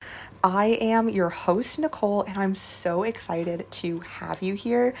I am your host, Nicole, and I'm so excited to have you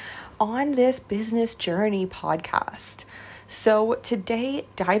here on this business journey podcast. So, today,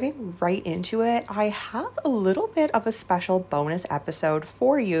 diving right into it, I have a little bit of a special bonus episode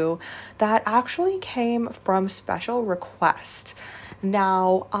for you that actually came from special request.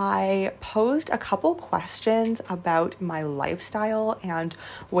 Now, I posed a couple questions about my lifestyle and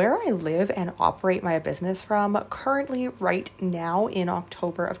where I live and operate my business from currently right now in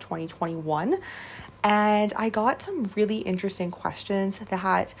October of 2021. And I got some really interesting questions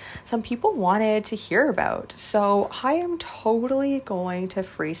that some people wanted to hear about. So I am totally going to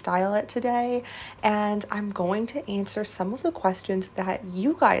freestyle it today, and I'm going to answer some of the questions that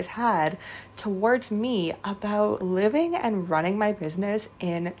you guys had towards me about living and running my business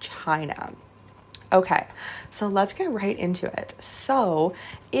in China. Okay, so let's get right into it. So,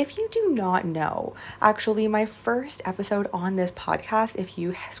 if you do not know, actually, my first episode on this podcast, if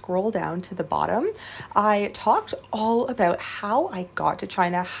you scroll down to the bottom, I talked all about how I got to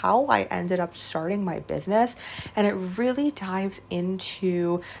China, how I ended up starting my business, and it really dives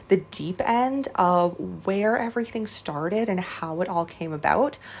into the deep end of where everything started and how it all came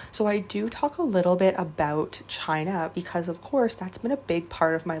about. So, I do talk a little bit about China because, of course, that's been a big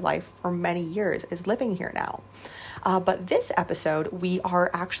part of my life for many years, is living here now. But this episode, we are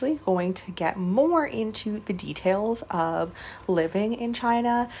actually going to get more into the details of living in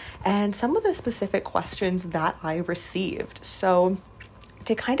China and some of the specific questions that I received. So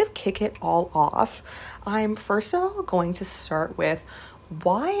to kind of kick it all off, I'm first of all going to start with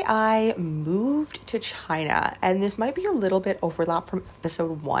why I moved to China. And this might be a little bit overlap from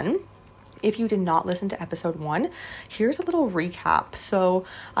episode 1. If you did not listen to episode 1, here's a little recap. So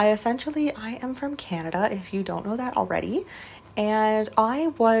I am from Canada, if you don't know that already. And I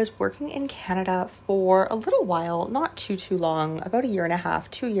was working in Canada for a little while, not too long, about 1.5 years,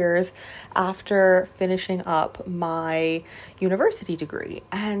 2 years after finishing up my university degree.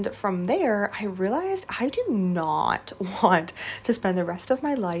 And from there, I realized I do not want to spend the rest of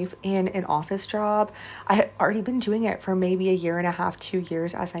my life in an office job. I had already been doing it for maybe 1.5 years, 2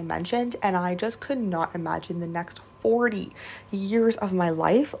 years, as I mentioned, and I just could not imagine the next 40 years of my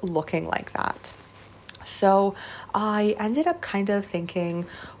life looking like that. So I ended up kind of thinking,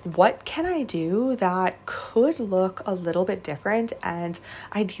 what can I do that could look a little bit different and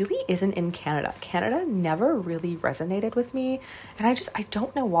ideally isn't in Canada? Canada never really resonated with me, and I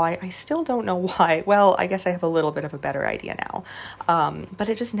don't know why. I still don't know why. Well, I guess I have a little bit of a better idea now. But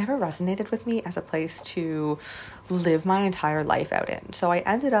it just never resonated with me as a place to live my entire life out in. So I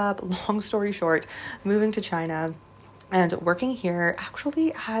ended up, long story short, moving to China and working here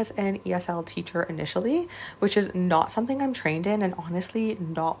actually as an ESL teacher initially, which is not something I'm trained in and honestly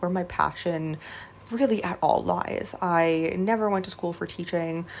not where my passion really at all lies. I never went to school for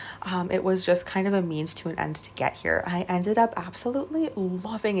teaching. It was just kind of a means to an end to get here. I ended up absolutely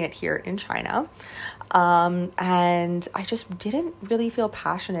loving it here in China. And I just didn't really feel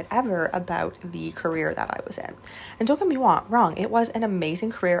passionate ever about the career that I was in. And don't get me wrong, it was an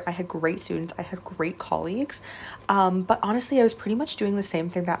amazing career. I had great students, I had great colleagues. But honestly, I was pretty much doing the same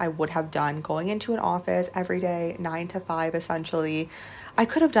thing that I would have done, going into an office every day, 9 to 5 essentially. I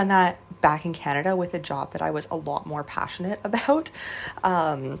could have done that back in Canada with a job that I was a lot more passionate about.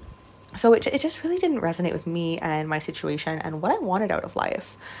 So it just really didn't resonate with me and my situation and what I wanted out of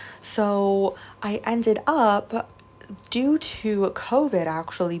life. So I ended up, due to COVID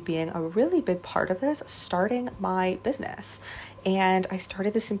actually being a really big part of this, starting my business. And I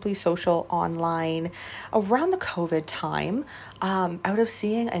started the Simply Social online around the COVID time, out of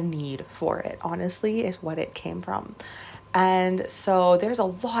seeing a need for it, honestly, is what it came from. And so there's a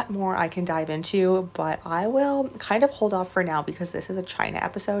lot more I can dive into, but I will kind of hold off for now because this is a China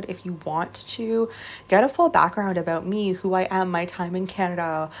episode. If you want to get a full background about me, who I am, my time in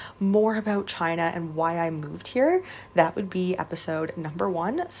Canada, more about China and why I moved here, that would be episode number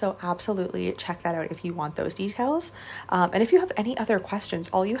 1. So absolutely check that out if you want those details. And if you have any other questions,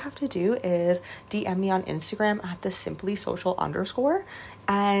 all you have to do is DM me on Instagram at the Simply Social _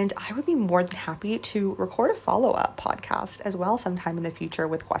 and I would be more than happy to record a follow-up podcast as well sometime in the future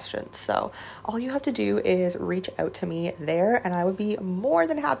with questions. So all you have to do is reach out to me there and I would be more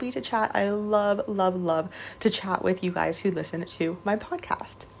than happy to chat. I love to chat with you guys who listen to my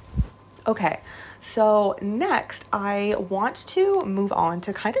podcast. Okay, so next I want to move on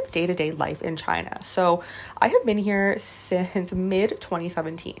to kind of day-to-day life in China. So I have been here since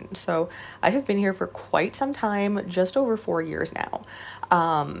mid-2017. So I have been here for quite some time, just over 4 years now.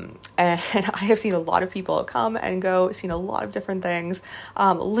 And I have seen a lot of people come and go, seen a lot of different things,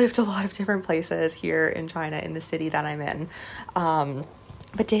 lived a lot of different places here in China, in the city that I'm in.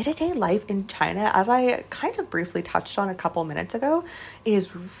 But day-to-day life in China, as I kind of briefly touched on a couple minutes ago, is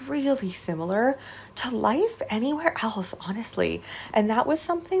really similar to life anywhere else, honestly. And that was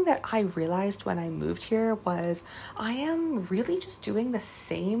something that I realized when I moved here was I am really just doing the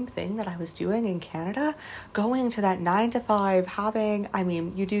same thing that I was doing in Canada, going to that 9 to 5,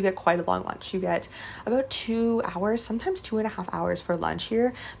 you do get quite a long lunch. You get about 2 hours, sometimes 2.5 hours for lunch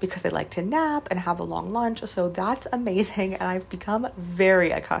here because they like to nap and have a long lunch. So that's amazing. And I've become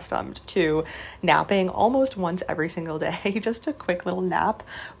very accustomed to napping almost once every single day, just a quick little nap,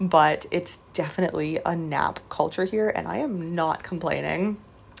 but it's definitely a nap culture here and I am not complaining.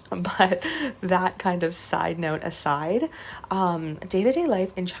 But that kind of side note aside, day-to-day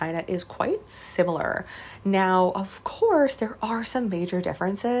life in China is quite similar. Now, of course, there are some major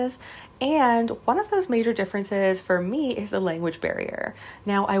differences. And one of those major differences for me is the language barrier.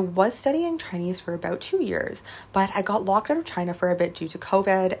 Now, I was studying Chinese for about 2 years, but I got locked out of China for a bit due to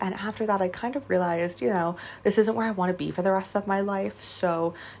COVID. And after that, I kind of realized, this isn't where I want to be for the rest of my life.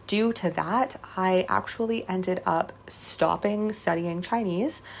 So due to that, I actually ended up stopping studying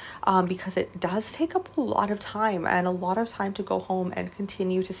Chinese because it does take up a lot of time and a lot of time to go home and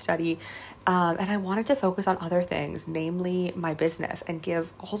continue to study. And I wanted to focus on other things, namely my business, and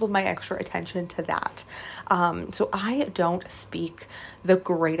give all of my extra attention to that. So I don't speak the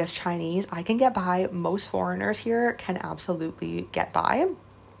greatest Chinese. I can get by. Most foreigners here can absolutely get by.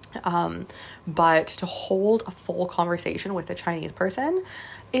 But to hold a full conversation with a Chinese person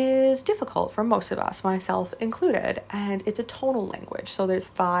is difficult for most of us, myself included, and it's a tonal language. So there's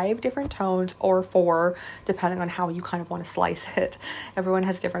 5 different tones, or 4, depending on how you kind of want to slice it. Everyone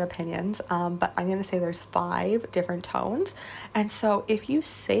has different opinions, but I'm going to say there's 5 different tones. And so if you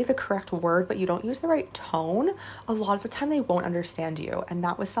say the correct word, but you don't use the right tone, a lot of the time they won't understand you. And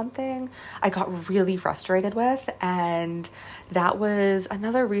that was something I got really frustrated with. And that was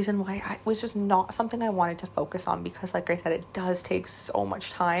another reason why it was just not something I wanted to focus on, because like I said, it does take so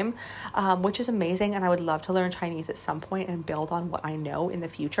much time, which is amazing. And I would love to learn Chinese at some point and build on what I know in the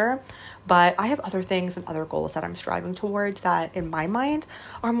future. But I have other things and other goals that I'm striving towards that in my mind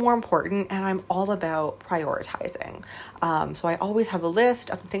are more important. And I'm all about prioritizing. So I always have a list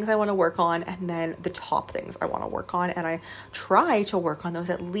of the things I want to work on and then the top things I want to work on. And I try to work on those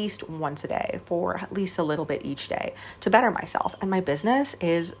at least once a day for at least a little bit each day to better myself. And my business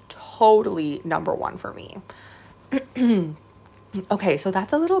is totally number one for me. Okay, so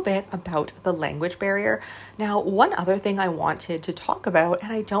that's a little bit about the language barrier. Now, one other thing I wanted to talk about,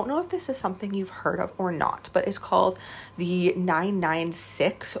 and I don't know if this is something you've heard of or not, but it's called the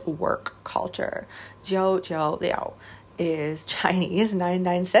 996 work culture. 996is Chinese,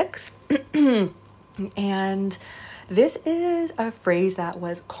 996. And this is a phrase that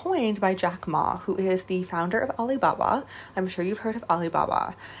was coined by Jack Ma, who is the founder of Alibaba. I'm sure you've heard of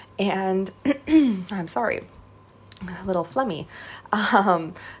Alibaba. And I'm sorry, a little phlegmy.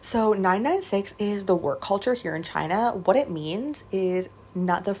 So 996 is the work culture here in China. What it means is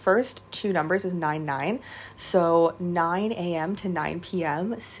not the first 2 numbers is 99. So 9 a.m. to 9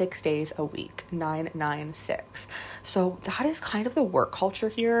 p.m., 6 days a week, 996. So that is kind of the work culture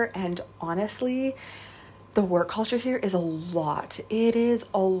here. And honestly, the work culture here is a lot. It is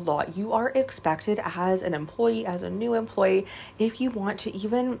a lot. You are expected as an employee, as a new employee, if you want to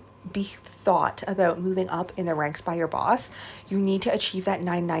even be thought about moving up in the ranks by your boss, you need to achieve that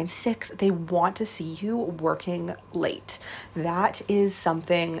 996. They want to see you working late. That is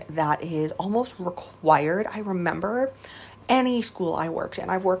something that is almost required. I remember any school I worked in,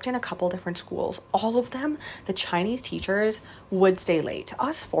 I've worked in a couple different schools, all of them, the Chinese teachers would stay late.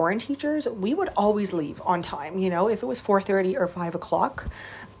 Us foreign teachers, we would always leave on time. If it was 4:30 or 5 o'clock,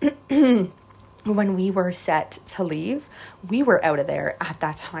 when we were set to leave, we were out of there at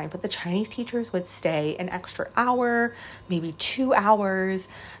that time. But the Chinese teachers would stay an extra hour, maybe 2 hours,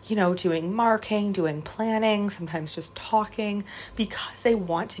 doing marking, doing planning, sometimes just talking, because they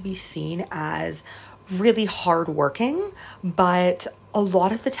want to be seen as really hardworking, but a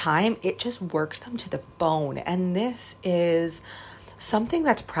lot of the time it just works them to the bone. And this is something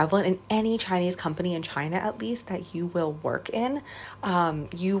that's prevalent in any Chinese company in China, at least, that you will work in.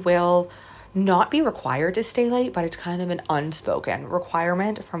 You will not be required to stay late, but it's kind of an unspoken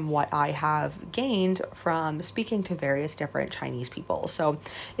requirement from what I have gained from speaking to various different Chinese people. So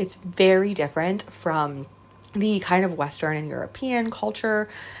it's very different from the kind of Western and European culture.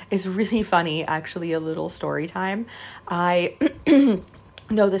 Is really funny, actually, a little story time. I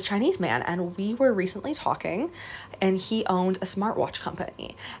know this Chinese man, and we were recently talking, and he owned a smartwatch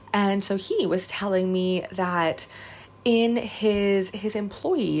company. And so he was telling me that in his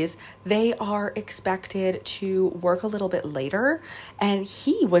employees, they are expected to work a little bit later, and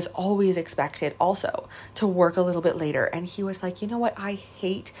he was always expected also to work a little bit later. And he was like, you know what, I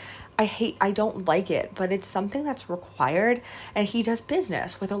don't like it, but it's something that's required. And he does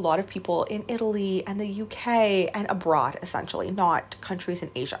business with a lot of people in Italy and the UK and abroad, essentially, not countries in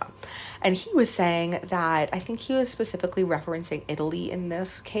Asia. And he was saying that, I think he was specifically referencing Italy in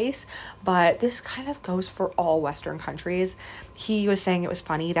this case, but this kind of goes for all Western countries. He was saying it was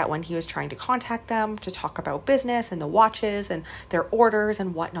funny that when he was trying to contact them to talk about business and the watches and their orders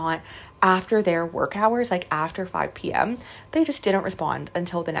and whatnot, after their work hours, like after 5 p.m., they just didn't respond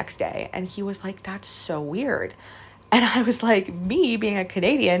until the next day. And he was like, that's so weird. And I was like, me being a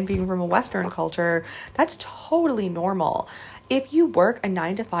Canadian, being from a Western culture, that's totally normal. If you work a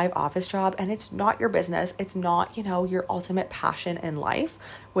 9 to 5 office job and it's not your business, it's not, your ultimate passion in life,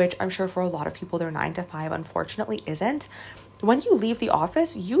 which I'm sure for a lot of people, their 9 to 5 unfortunately isn't. When you leave the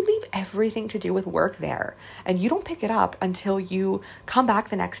office, you leave everything to do with work there, and you don't pick it up until you come back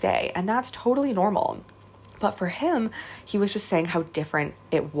the next day. And that's totally normal. But for him, he was just saying how different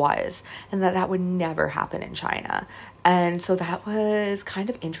it was and that would never happen in China. And so that was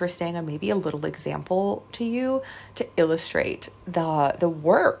kind of interesting, and maybe a little example to you to illustrate the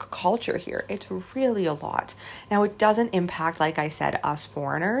work culture here. It's really a lot. Now, it doesn't impact, like I said, us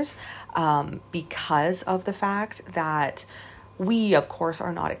foreigners, because of the fact that we, of course,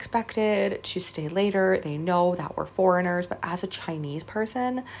 are not expected to stay later. They know that we're foreigners, but as a Chinese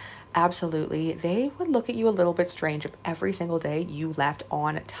person, absolutely, they would look at you a little bit strange if every single day you left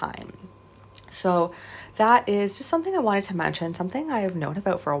on time. So that is just something I wanted to mention, something I have known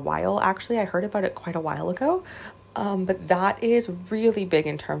about for a while. Actually, I heard about it quite a while ago, but that is really big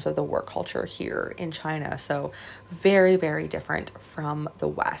in terms of the work culture here in China. So very, very different from the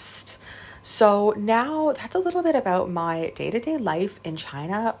West. So now that's a little bit about my day-to-day life in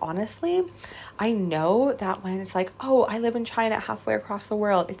China. Honestly, I know that when it's like, oh, I live in China halfway across the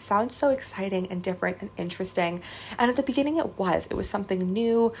world, it sounds so exciting and different and interesting. And at the beginning it was something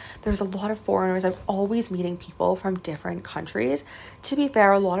new. There's a lot of foreigners. I'm always meeting people from different countries. To be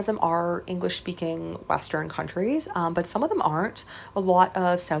fair, a lot of them are English-speaking Western countries, but some of them aren't. A lot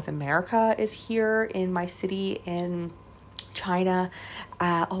of South America is here in my city in China,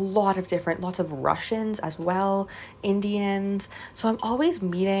 lots of Russians as well, Indians. So I'm always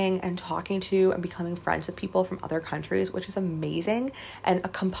meeting and talking to and becoming friends with people from other countries, which is amazing and a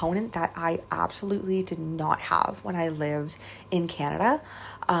component that I absolutely did not have when I lived in Canada.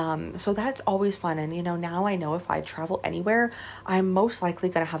 So that's always fun. And, now I know if I travel anywhere, I'm most likely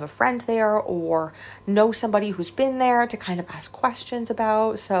going to have a friend there or know somebody who's been there to kind of ask questions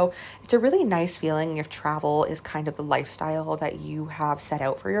about. So it's a really nice feeling if travel is kind of the lifestyle that you have set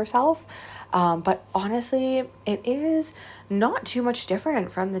out for yourself. But honestly, it is not too much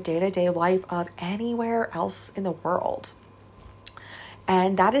different from the day-to-day life of anywhere else in the world.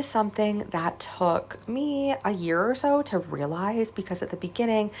 And that is something that took me a year or so to realize, because at the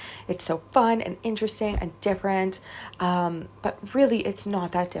beginning it's so fun and interesting and different. But really it's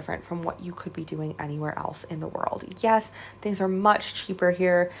not that different from what you could be doing anywhere else in the world. Yes, things are much cheaper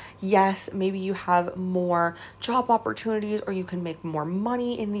here. Yes, maybe you have more job opportunities or you can make more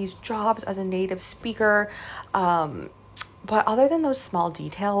money in these jobs as a native speaker. But other than those small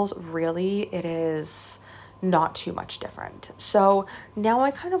details, really it is not too much different. So now I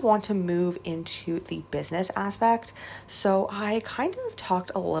kind of want to move into the business aspect. So I kind of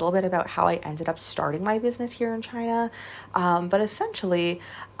talked a little bit about how I ended up starting my business here in China. But essentially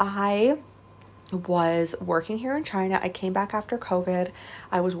I was working here in China. I came back after COVID.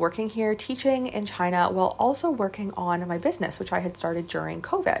 I was working here teaching in China while also working on my business, which I had started during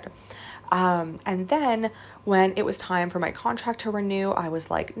COVID. And then when it was time for my contract to renew, I was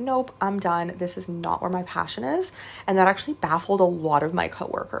like, nope, I'm done. This is not where my passion is. And that actually baffled a lot of my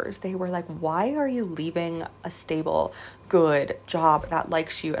coworkers. They were like, why are you leaving a stable, good job that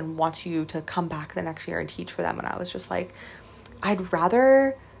likes you and wants you to come back the next year and teach for them? And I was just like, I'd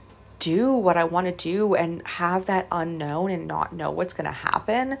rather do what I want to do and have that unknown and not know what's going to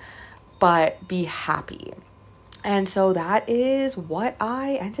happen, but be happy. And so that is what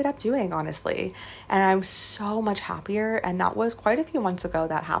I ended up doing, honestly. And I'm so much happier. And that was quite a few months ago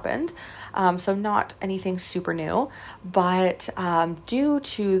that happened. So not anything super new, but due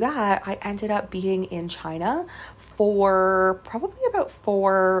to that, I ended up being in China for probably about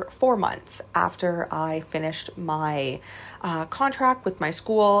four months after I finished my contract with my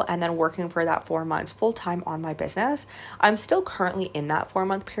school and then working for that 4 months full time on my business. I'm still currently in that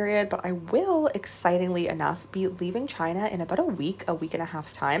 4-month period, but I will, excitingly enough, be leaving China in about a week and a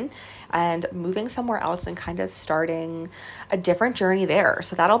half's time, and moving somewhere else and kind of starting a different journey there.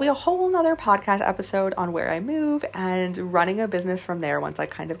 So that'll be a whole nother podcast episode on where I move and running a business from there once I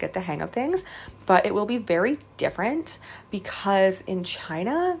kind of get the hang of things. But it will be very different because in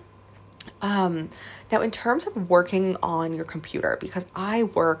China, now in terms of working on your computer, because I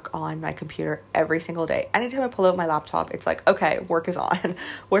work on my computer every single day. Anytime I pull out my laptop, it's like, okay, work is on,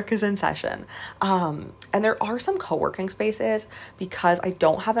 work is in session. And there are some co-working spaces because I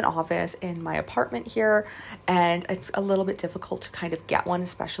don't have an office in my apartment here, and it's a little bit difficult to kind of get one,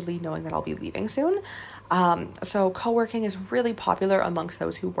 especially knowing that I'll be leaving soon. So co-working is really popular amongst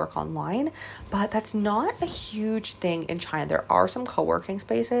those who work online, but that's not a huge thing in China. There are some co-working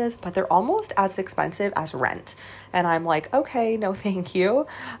spaces, but they're almost as expensive as rent. And I'm like, okay, no, thank you.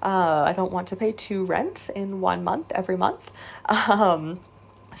 I don't want to pay 2 rents in 1 month every month.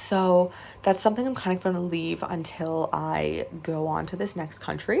 So that's something I'm kind of going to leave until I go on to this next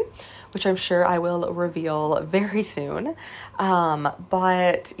country, which I'm sure I will reveal very soon.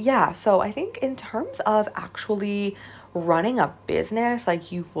 But yeah, so I think in terms of actually running a business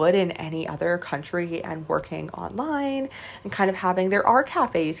like you would in any other country and working online and kind of having, there are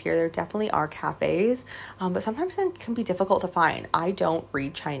cafes here, there definitely are cafes, but sometimes it can be difficult to find. I don't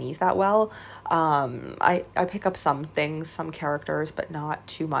read Chinese that well. I pick up some things, some characters, but not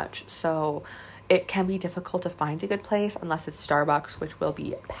too much. So it can be difficult to find a good place unless it's Starbucks, which will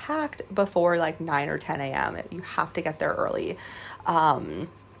be packed before like 9 or 10 a.m. You have to get there early.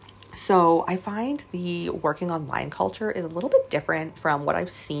 So I find the working online culture is a little bit different from what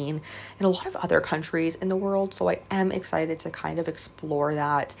I've seen in a lot of other countries in the world. So I am excited to kind of explore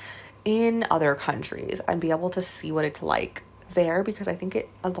that in other countries and be able to see what it's like there, because I think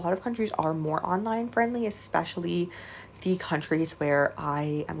a lot of countries are more online friendly, especially the countries where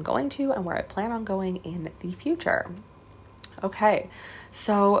I am going to and where I plan on going in the future. Okay,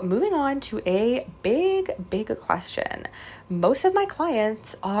 so moving on to a big question. Most of my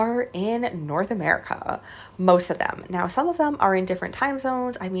clients are in North America, most of them. Now, some of them are in different time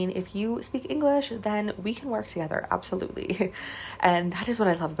zones. I mean, if you speak English, then we can work together, absolutely. And that is what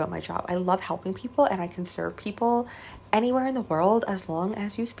I love about my job. I love helping people, and I can serve people anywhere in the world as long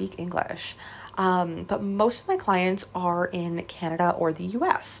as you speak English. But most of my clients are in Canada or the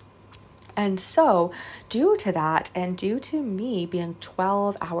US. And so due to that, and due to me being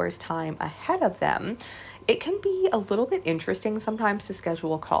 12 hours time ahead of them, it can be a little bit interesting sometimes to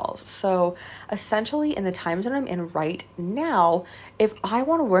schedule calls. So essentially in the time zone I'm in right now, if I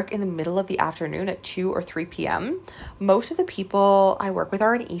want to work in the middle of the afternoon at 2 or 3 p.m., most of the people I work with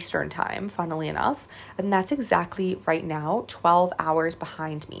are in Eastern time, funnily enough. And that's exactly right now, 12 hours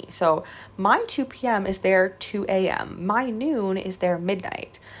behind me. So my 2 p.m. is their 2 a.m. My noon is their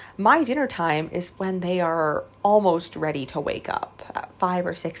midnight. My dinner time is when they are almost ready to wake up at 5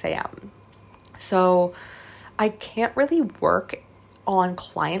 or 6 a.m. So I can't really work on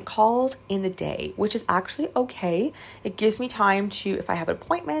client calls in the day, which is actually okay. It gives me time to, if I have an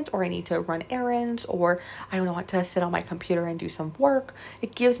appointment or I need to run errands or I want to sit on my computer and do some work,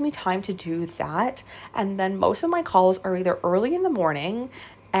 it gives me time to do that. And then most of my calls are either early in the morning,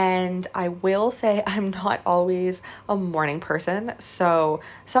 and I will say I'm not always a morning person. So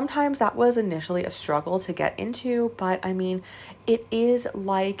sometimes that was initially a struggle to get into, but I mean, it is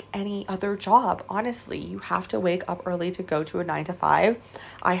like any other job. Honestly, you have to wake up early to go to a 9 to 5.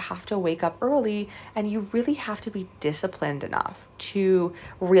 I have to wake up early, and you really have to be disciplined enough to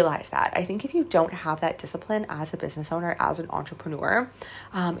realize that. I think if you don't have that discipline as a business owner, as an entrepreneur,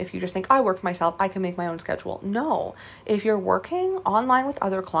 if you just think, I work for myself, I can make my own schedule. No, if you're working online with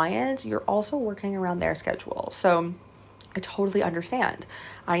other clients, you're also working around their schedule. So I totally understand.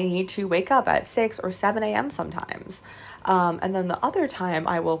 I need to wake up at 6 or 7 a.m. sometimes. And then the other time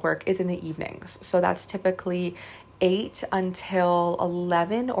I will work is in the evenings. So that's typically 8 until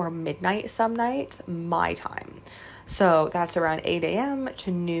 11 or midnight some nights, my time. So that's around 8 a.m.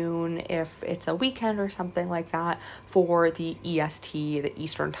 to noon if it's a weekend or something like that for the EST, the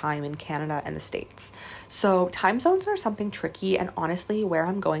Eastern time in Canada and the States. So time zones are something tricky, and honestly, where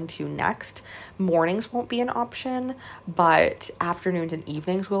I'm going to next, mornings won't be an option, but afternoons and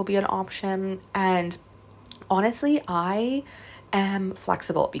evenings will be an option. And honestly, I am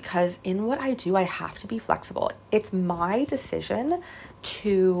flexible because in what I do, I have to be flexible. It's my decision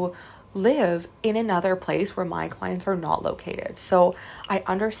to live in another place where my clients are not located. So I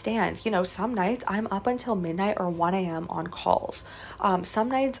understand, some nights I'm up until midnight or 1 a.m. on calls. Some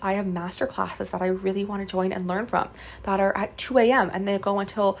nights I have master classes that I really want to join and learn from that are at 2 a.m. and they go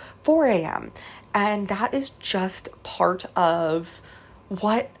until 4 a.m. And that is just part of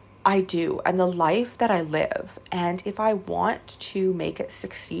what I do and the life that I live. And if I want to make it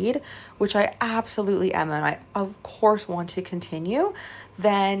succeed, which I absolutely am, and I of course want to continue,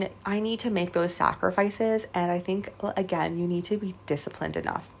 then I need to make those sacrifices. And I think, again, you need to be disciplined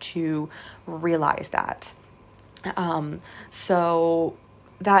enough to realize that. So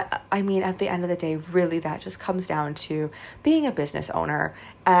that, at the end of the day, really that just comes down to being a business owner.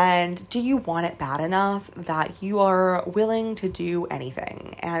 And do you want it bad enough that you are willing to do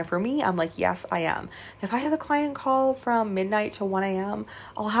anything? And for me, I'm like, yes, I am. If I have a client call from midnight to 1 a.m.,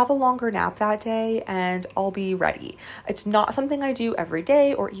 I'll have a longer nap that day and I'll be ready. It's not something I do every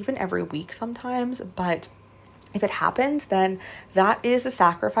day or even every week sometimes, but if it happens, then that is the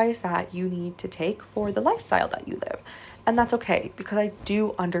sacrifice that you need to take for the lifestyle that you live. And that's okay, because I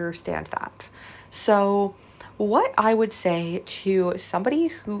do understand that. So what I would say to somebody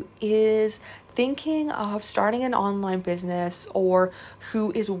who is thinking of starting an online business or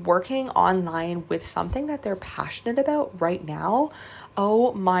who is working online with something that they're passionate about right now,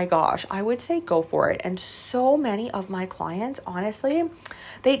 oh my gosh, I would say go for it. And so many of my clients, honestly,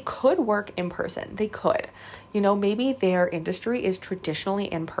 they could work in person. They could. Maybe their industry is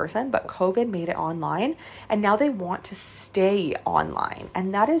traditionally in person, but COVID made it online, and now they want to stay online.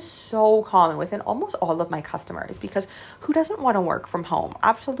 And that is so common within almost all of my customers, because who doesn't want to work from home?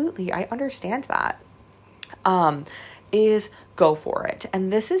 Absolutely. I understand that. Is go for it.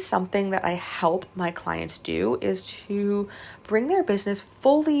 And this is something that I help my clients do, is to bring their business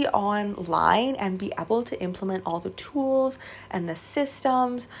fully online and be able to implement all the tools and the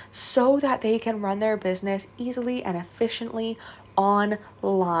systems so that they can run their business easily and efficiently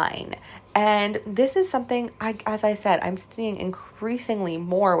online. And this is something, as I said, I'm seeing increasingly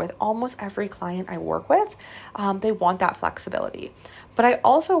more with almost every client I work with. They want that flexibility. But I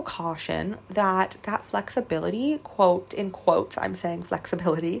also caution that flexibility, quote in quotes, I'm saying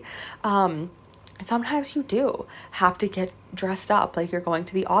flexibility, sometimes you do have to get dressed up like you're going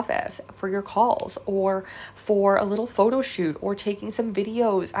to the office for your calls or for a little photo shoot or taking some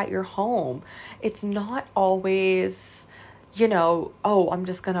videos at your home. It's not always, oh, I'm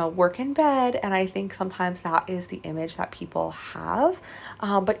just going to work in bed. And I think sometimes that is the image that people have.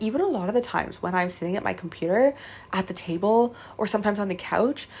 But even a lot of the times when I'm sitting at my computer at the table or sometimes on the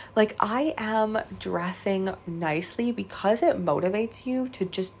couch, like I am dressing nicely because it motivates you to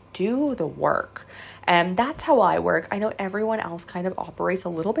just do the work. And that's how I work. I know everyone else kind of operates a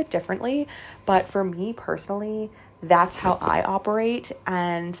little bit differently, but for me personally, that's how I operate.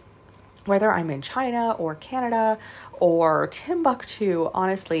 And whether I'm in China or Canada or Timbuktu,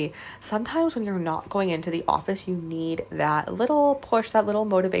 honestly, sometimes when you're not going into the office, you need that little push, that little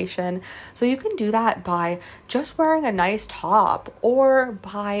motivation. So you can do that by just wearing a nice top or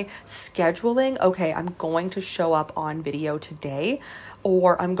by scheduling, okay, I'm going to show up on video today,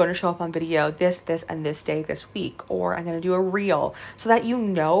 or I'm going to show up on video this, and this day this week, or I'm going to do a reel, so that you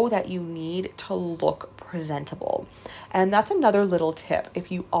know that you need to look presentable. And that's another little tip.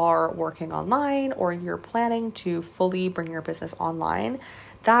 If you are working online or you're planning to fully bring your business online,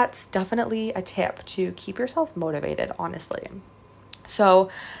 that's definitely a tip to keep yourself motivated, honestly. So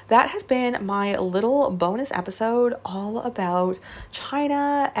that has been my little bonus episode all about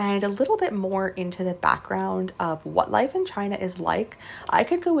China and a little bit more into the background of what life in China is like. I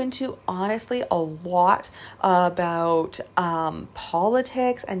could go into, honestly, a lot about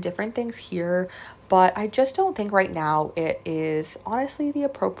politics and different things here, but I just don't think right now it is honestly the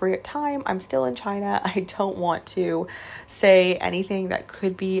appropriate time. I'm still in China. I don't want to say anything that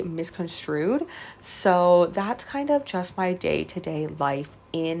could be misconstrued. So that's kind of just my day-to-day life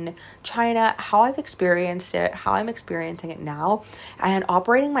in China, how I've experienced it, how I'm experiencing it now, and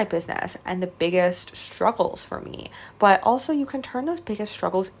operating my business and the biggest struggles for me. But also you can turn those biggest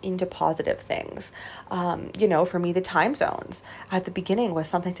struggles into positive things. For me, the time zones at the beginning was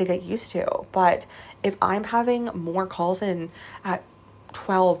something to get used to. But if I'm having more calls in at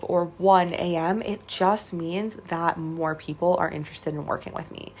 12 or 1 a.m., it just means that more people are interested in working with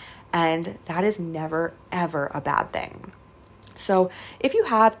me. And that is never, ever a bad thing. So if you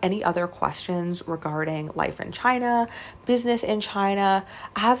have any other questions regarding life in China, business in China,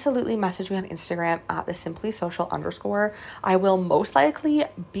 absolutely message me on Instagram at the Simply Social _. I will most likely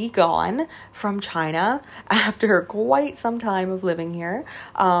be gone from China after quite some time of living here.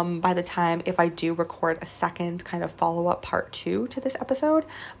 By the time, if I do record a second kind of follow-up part 2 to this episode,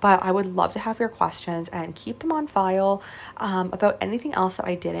 but I would love to have your questions and keep them on file about anything else that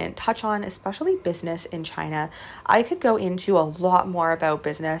I didn't touch on, especially business in China. I could go into a lot more about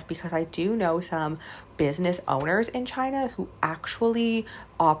business because I do know some business owners in China who actually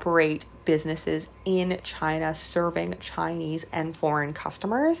operate businesses in China serving Chinese and foreign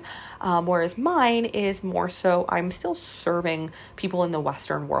customers, whereas mine is more so I'm still serving people in the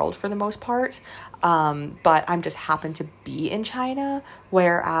Western world for the most part, but I'm just happen to be in China,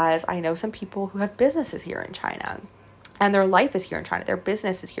 whereas I know some people who have businesses here in China. And their life is here in China. Their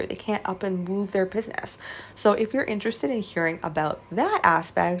business is here. They can't up and move their business. So if you're interested in hearing about that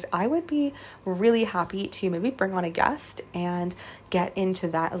aspect, I would be really happy to maybe bring on a guest and get into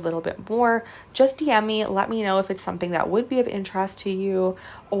that a little bit more. Just DM me. Let me know if it's something that would be of interest to you,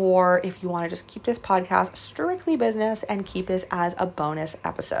 or if you want to just keep this podcast strictly business and keep this as a bonus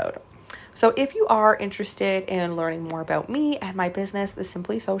episode. So if you are interested in learning more about me and my business, The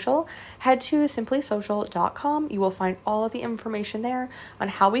Simply Social, head to simplysocial.com. You will find all of the information there on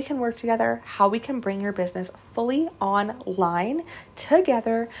how we can work together, how we can bring your business fully online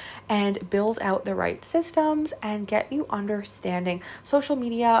together and build out the right systems and get you understanding social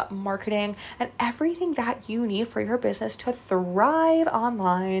media, marketing, and everything that you need for your business to thrive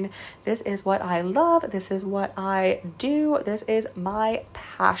online. This is what I love. This is what I do. This is my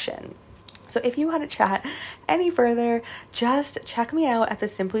passion. So if you want to chat any further, just check me out at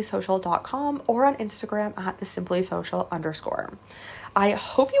thesimplysocial.com or on Instagram at thesimplysocial_. I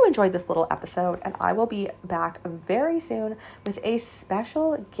hope you enjoyed this little episode, and I will be back very soon with a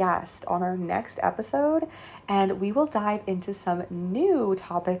special guest on our next episode, and we will dive into some new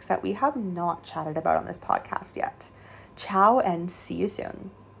topics that we have not chatted about on this podcast yet. Ciao and see you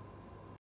soon.